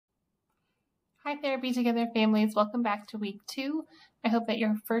Hi Therapy Together families, welcome back to week 2. I hope that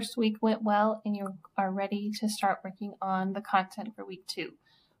your first week went well and you are ready to start working on the content for week 2.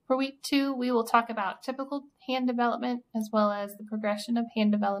 For week 2, we will talk about typical hand development as well as the progression of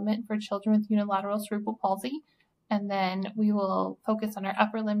hand development for children with unilateral cerebral palsy. And then we will focus on our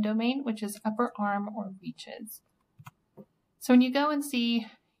upper limb domain, which is upper arm or reaches. So when you go and see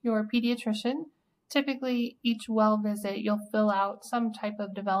your pediatrician, typically each well visit, you'll fill out some type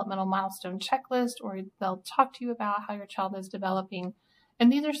of developmental milestone checklist, or they'll talk to you about how your child is developing. And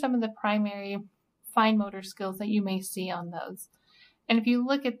these are some of the primary fine motor skills that you may see on those. And if you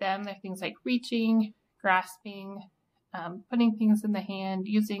look at them, they're things like reaching, grasping, putting things in the hand,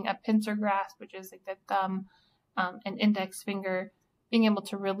 using a pincer grasp, which is like the thumb and index finger, being able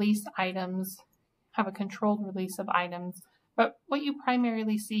to release items, have a controlled release of items. But what you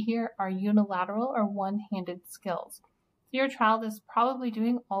primarily see here are unilateral or one-handed skills. So your child is probably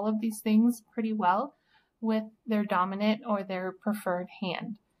doing all of these things pretty well with their dominant or their preferred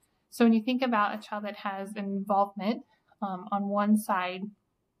hand. So when you think about a child that has involvement on one side,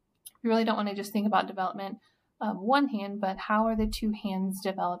 you really don't want to just think about development of one hand, but how are the two hands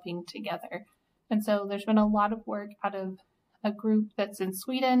developing together? And so there's been a lot of work out of a group that's in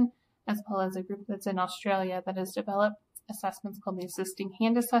Sweden, as well as a group that's in Australia that has developed assessments called the Assisting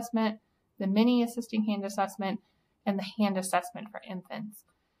Hand Assessment, the Mini Assisting Hand Assessment, and the Hand Assessment for Infants.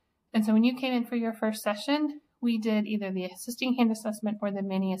 And so when you came in for your first session, we did either the Assisting Hand Assessment or the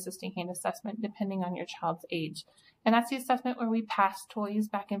Mini Assisting Hand Assessment, depending on your child's age. And that's the assessment where we pass toys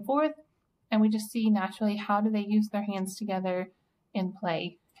back and forth, and we just see naturally how do they use their hands together in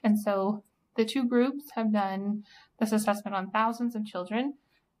play. And so the two groups have done this assessment on thousands of children,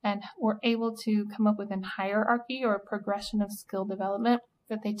 and we're able to come up with a hierarchy or a progression of skill development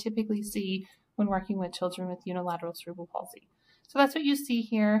that they typically see when working with children with unilateral cerebral palsy. So that's what you see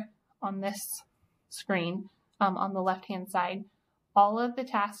here on this screen on the left-hand side. All of the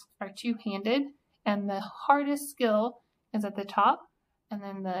tasks are two-handed, and the hardest skill is at the top, and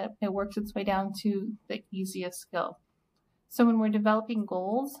then it works its way down to the easiest skill. So when we're developing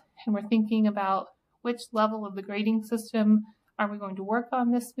goals and we're thinking about which level of the grading system are we going to work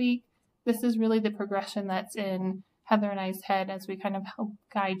on this week, this is really the progression that's in Heather and I's head as we kind of help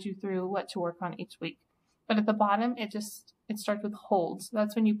guide you through what to work on each week. But at the bottom, it starts with hold. So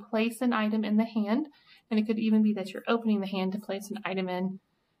that's when you place an item in the hand, and it could even be that you're opening the hand to place an item in,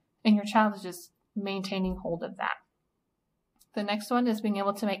 and your child is just maintaining hold of that. The next one is being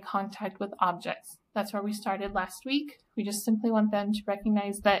able to make contact with objects. That's where we started last week. We just simply want them to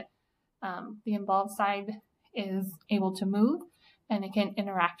recognize that the involved side is able to move, and it can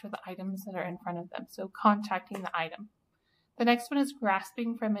interact with the items that are in front of them. So contacting the item. The next one is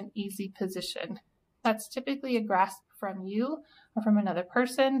grasping from an easy position. That's typically a grasp from you or from another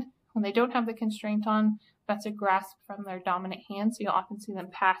person. When they don't have the constraint on, that's a grasp from their dominant hand. So you'll often see them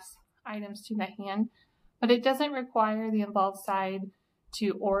pass items to the hand, but it doesn't require the involved side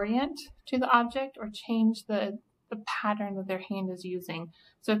to orient to the object or change the pattern that their hand is using.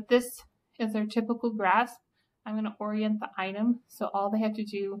 So if this is their typical grasp, I'm going to orient the item, so all they have to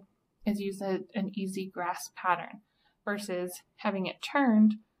do is use an easy grasp pattern versus having it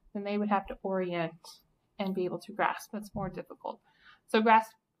turned, then they would have to orient and be able to grasp. That's more difficult. So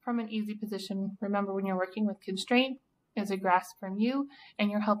grasp from an easy position, remember when you're working with constraint, is a grasp from you, and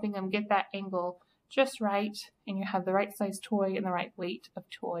you're helping them get that angle just right, and you have the right size toy and the right weight of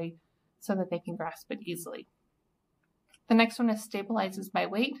toy so that they can grasp it easily. The next one is stabilizes by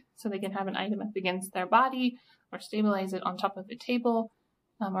weight, so they can have an item up against their body or stabilize it on top of a table,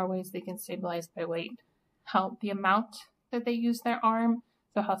 or ways they can stabilize by weight. How the amount that they use their arm,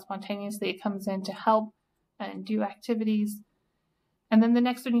 so how spontaneously it comes in to help and do activities. And then the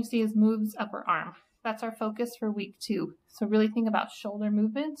next one you see is moves upper arm. That's our focus for week 2. So really think about shoulder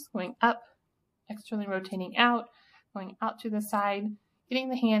movements, going up, externally rotating out, going out to the side, getting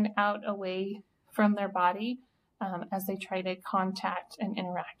the hand out away from their body, as they try to contact and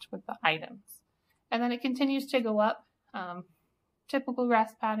interact with the items. And then it continues to go up. Typical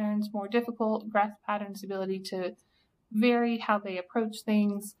grasp patterns, more difficult grasp patterns, ability to vary how they approach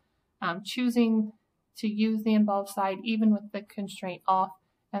things, choosing to use the involved side even with the constraint off.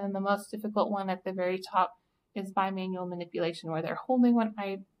 And then the most difficult one at the very top is bimanual manipulation, where they're holding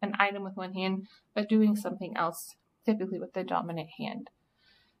an item with one hand, but doing something else, typically with the dominant hand.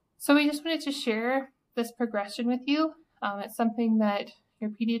 So we just wanted to share this progression with you. It's something that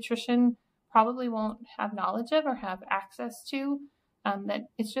your pediatrician probably won't have knowledge of or have access to. That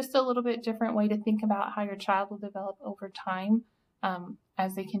it's just a little bit different way to think about how your child will develop over time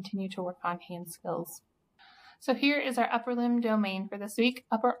as they continue to work on hand skills. So here is our upper limb domain for this week,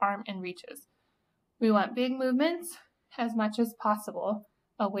 upper arm and reaches. We want big movements as much as possible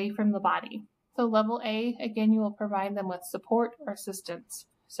away from the body. So level A, again, you will provide them with support or assistance.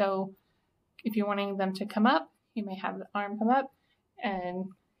 So if you're wanting them to come up, you may have the arm come up and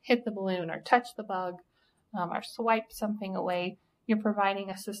hit the balloon or touch the bug or swipe something away. You're providing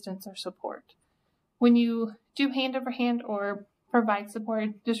assistance or support. When you do hand over hand or provide support,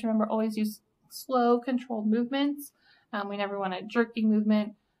 just remember always use slow, controlled movements. We never want a jerky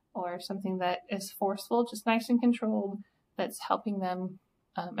movement or something that is forceful, just nice and controlled that's helping them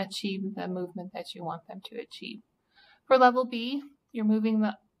achieve the movement that you want them to achieve. For level B, you're moving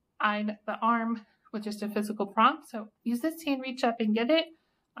the arm with just a physical prompt. So use this hand, reach up and get it.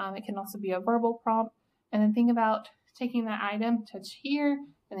 It can also be a verbal prompt. And then think about taking that item, touch here,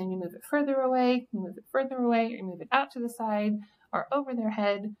 and then you move it further away, you move it further away, or you move it out to the side, or over their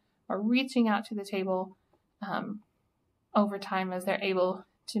head, or reaching out to the table over time as they're able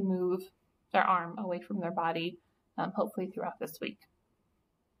to move their arm away from their body, hopefully throughout this week.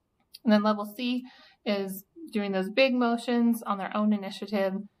 And then level C is doing those big motions on their own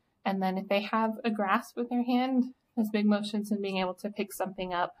initiative. And then if they have a grasp with their hand, those big motions and being able to pick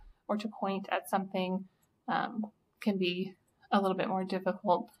something up or to point at something can be a little bit more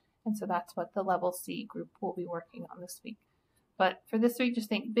difficult. And so that's what the level C group will be working on this week. But for this week, just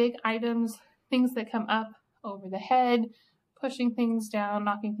think big items, things that come up over the head, pushing things down,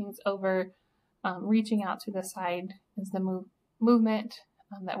 knocking things over, reaching out to the side is the movement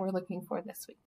that we're looking for this week.